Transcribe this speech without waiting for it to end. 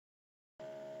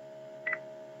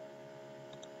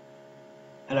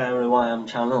Hello everyone, I'm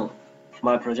Chanlong.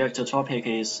 My project topic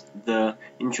is the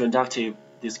introductive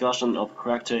discussion of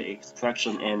character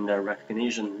extraction and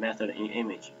recognition method in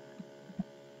image.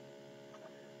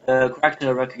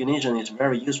 Character recognition is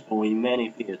very useful in many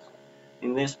fields.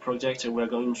 In this project, we're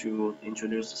going to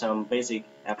introduce some basic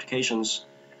applications.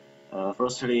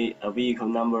 Firstly, a vehicle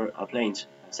number, a plate.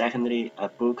 Secondly, a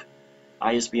book,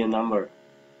 ISBN number.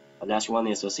 The last one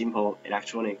is a simple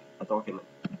electronic document.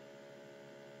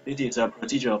 This is a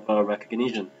procedure of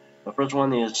recognition. The first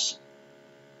one is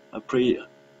a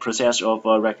process of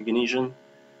recognition,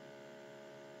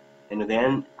 and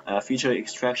then feature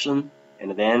extraction,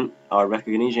 and then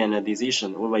recognition and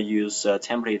decision. We will use a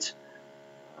template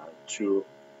to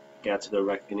get the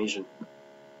recognition.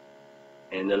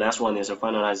 And the last one is to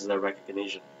finalize the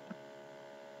recognition.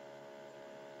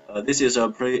 This is a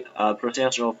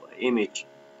process of image.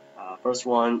 First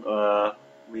one,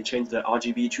 we change the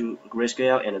RGB to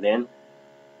grayscale, and then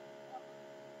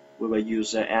we will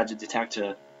use edge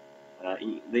detector.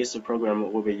 In this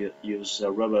program, we will use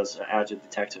reverse edge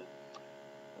detector.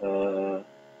 And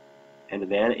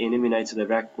then eliminate the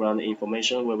background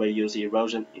information. We will use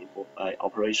erosion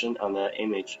operation on the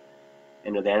image,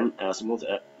 and then smooth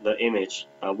the image.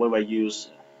 We will use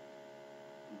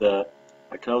the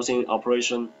closing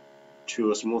operation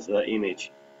to smooth the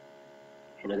image,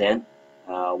 and then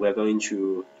we're going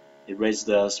to erase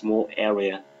the small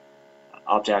area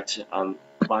object on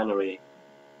binary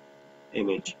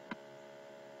image.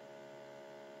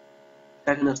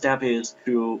 Second step is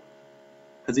to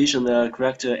position the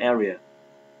character area.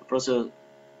 The first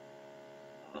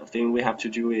thing we have to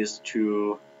do is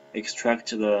to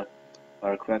extract the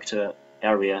character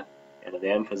area and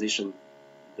then position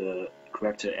the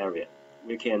character area.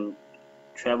 We can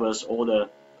traverse all the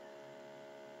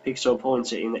pixel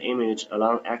points in the image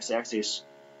along x-axis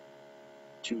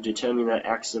to determine the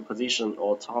x position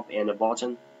or top and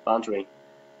bottom boundary.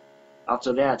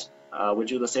 After that, we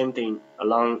do the same thing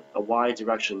along a y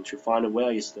direction to find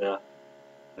where is the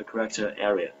character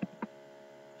area.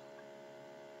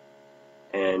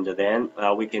 And then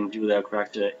we can do the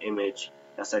character image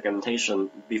segmentation.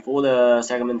 Before the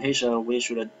segmentation, we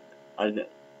should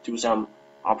do some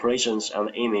operations on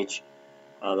the image.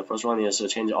 The first one is to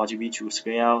change RGB to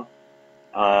scale,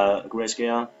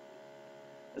 grayscale.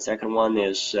 The second one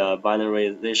is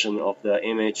binarization of the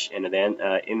image, and then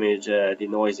image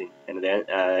denoising, and then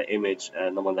image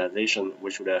normalization. We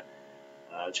should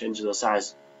change the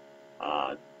size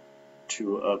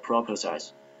to a proper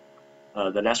size.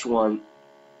 The last one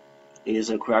is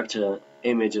a character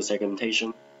image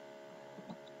segmentation,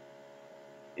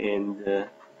 and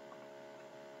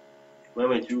when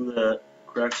we do the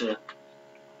character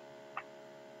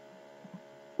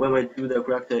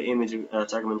image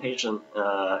segmentation,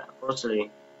 firstly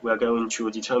we are going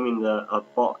to determine the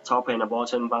top and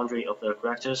bottom boundary of the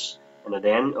characters, and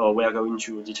then we are going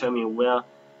to determine where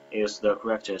is the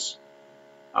characters.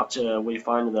 After we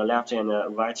find the left and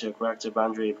right character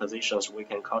boundary positions, we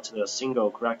can cut the single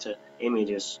character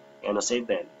images and save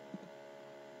them.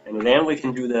 And then we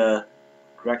can do the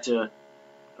character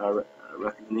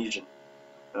recognition.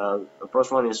 The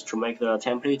first one is to make the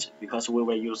template, because we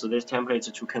will use this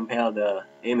template to compare the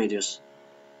images.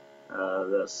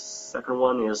 The second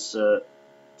one is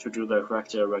to do the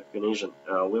character recognition.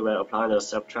 We will apply the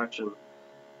subtraction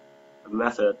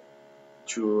method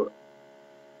to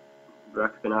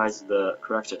recognize the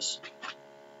characters.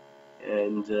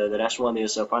 And the last one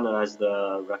is finalize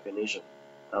the recognition.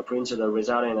 Print the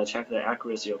result and check the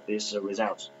accuracy of these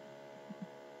results.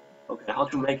 Okay, how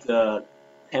to make the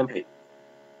template?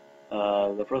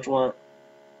 The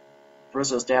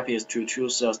first step is to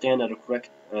choose standard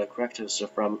characters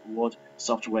from Word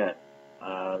software,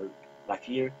 like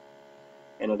here,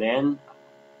 and then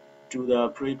do the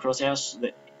pre-process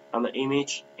on the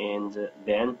image, and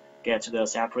then get the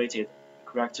separated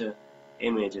character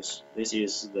images. This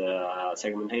is the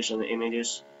segmentation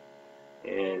images,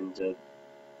 and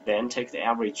then take the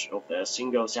average of the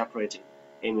single separated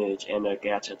image and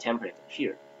get a template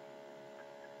here.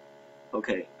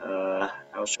 Okay,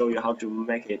 I'll show you how to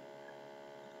make it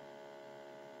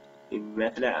in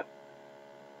MATLAB.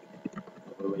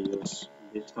 We will use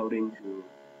this coding to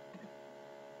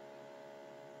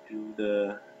do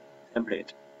the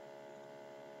template.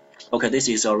 Okay, this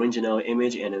is original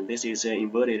image, and this is an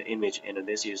inverted image, and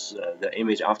this is the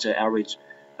image after average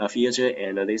filter,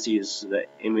 and this is the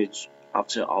image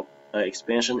after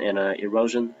expansion and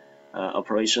erosion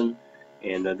operation,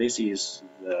 and this is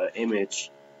the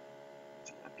image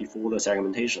before the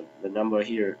segmentation. The number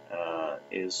here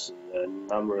is the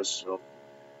numbers of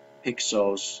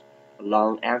pixels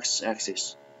along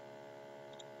x-axis.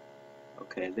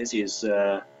 Okay, this is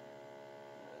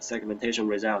segmentation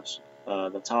results.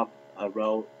 The top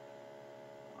row,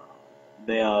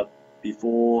 they are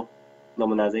before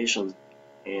normalization,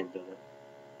 and the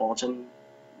bottom,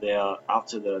 they are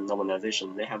after the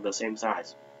normalization. They have the same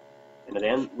size, and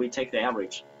then we take the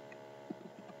average.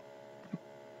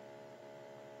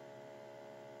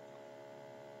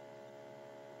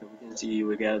 So we can see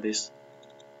we get this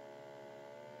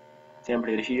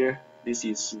template here. This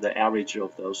is the average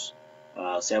of those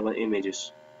 7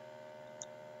 images.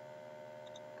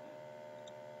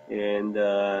 And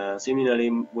similarly,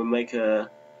 we make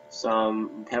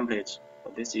some templates.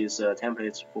 This is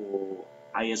templates for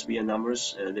ISBN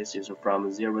numbers. This is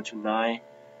from 0 to 9,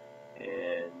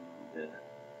 and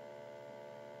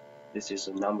this is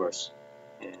the numbers.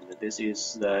 And this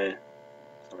is the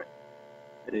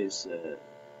it is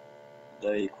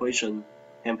the equation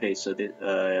template. So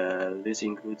this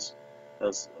includes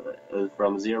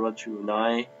from 0 to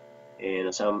 9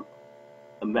 and some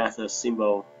math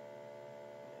symbol.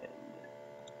 And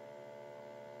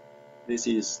this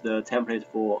is the template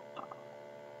for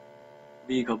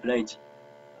vehicle plate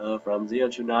from 0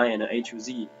 to 9 and A to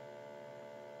Z.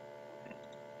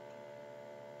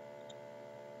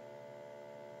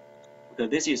 Okay,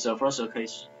 this is the first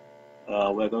case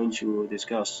we're going to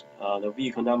discuss, the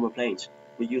vehicle number plate.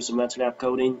 We use MATLAB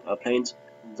coding plate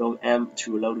 .m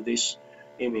to load this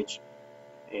image,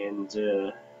 and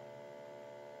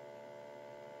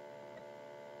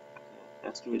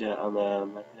let's do it on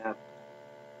the MATLAB.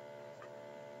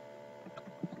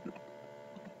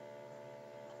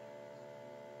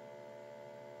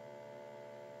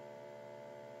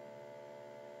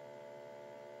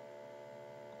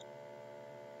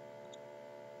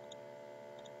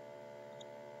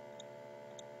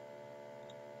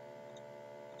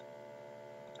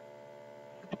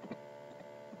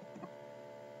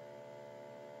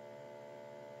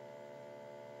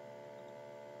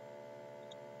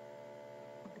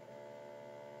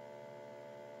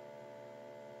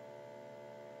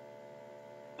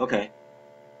 Okay,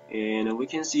 and we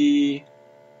can see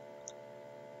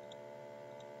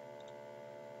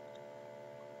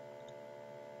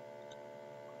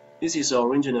this is the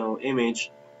original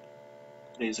image.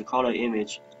 This is a color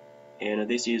image, and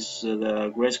this is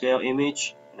the grayscale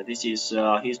image. And this is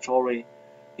histogram,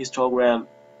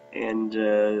 and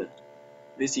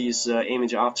this is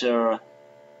image after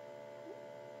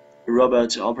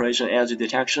robot operation edge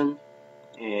detection,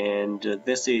 and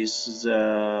this is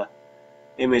the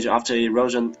image after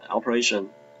erosion operation,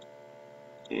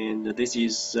 and this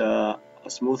is a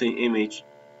smoothing image,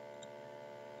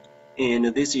 and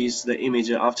this is the image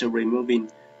after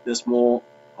removing the small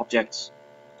objects,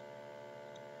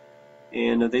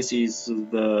 and this is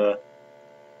the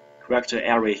character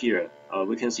area here.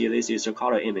 We can see this is a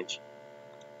color image.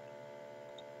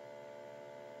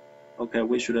 Okay,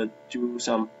 we should do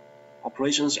some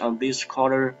operations on this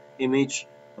color image.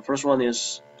 The first one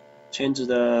is change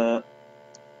the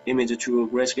image to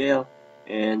grayscale,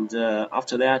 and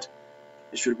after that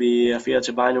it should be a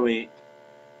filter binary,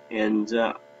 and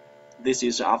this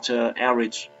is after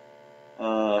average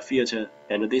filter,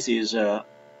 and this is the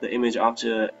image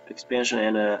after expansion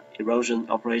and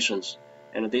erosion operations,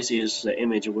 and this is the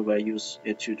image we will use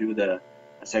it to do the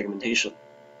segmentation.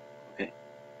 Okay,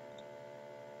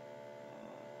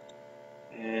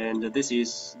 and this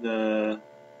is the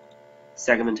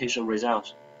segmentation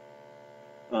result.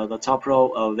 The top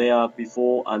row they are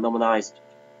before normalized,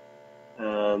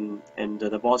 and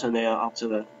the bottom they are after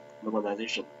the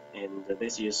normalization, and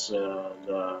this is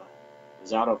the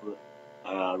result of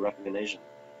the recognition.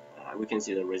 We can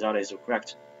see the result is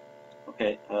correct.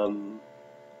 Okay,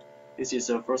 this is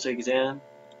the first exam,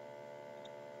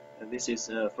 and this is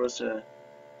first,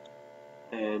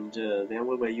 and then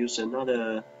we will use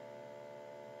another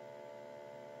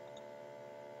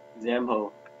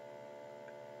example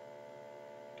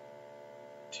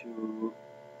to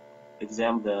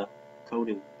examine the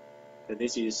coding. Okay,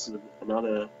 this is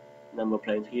another number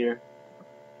plate here.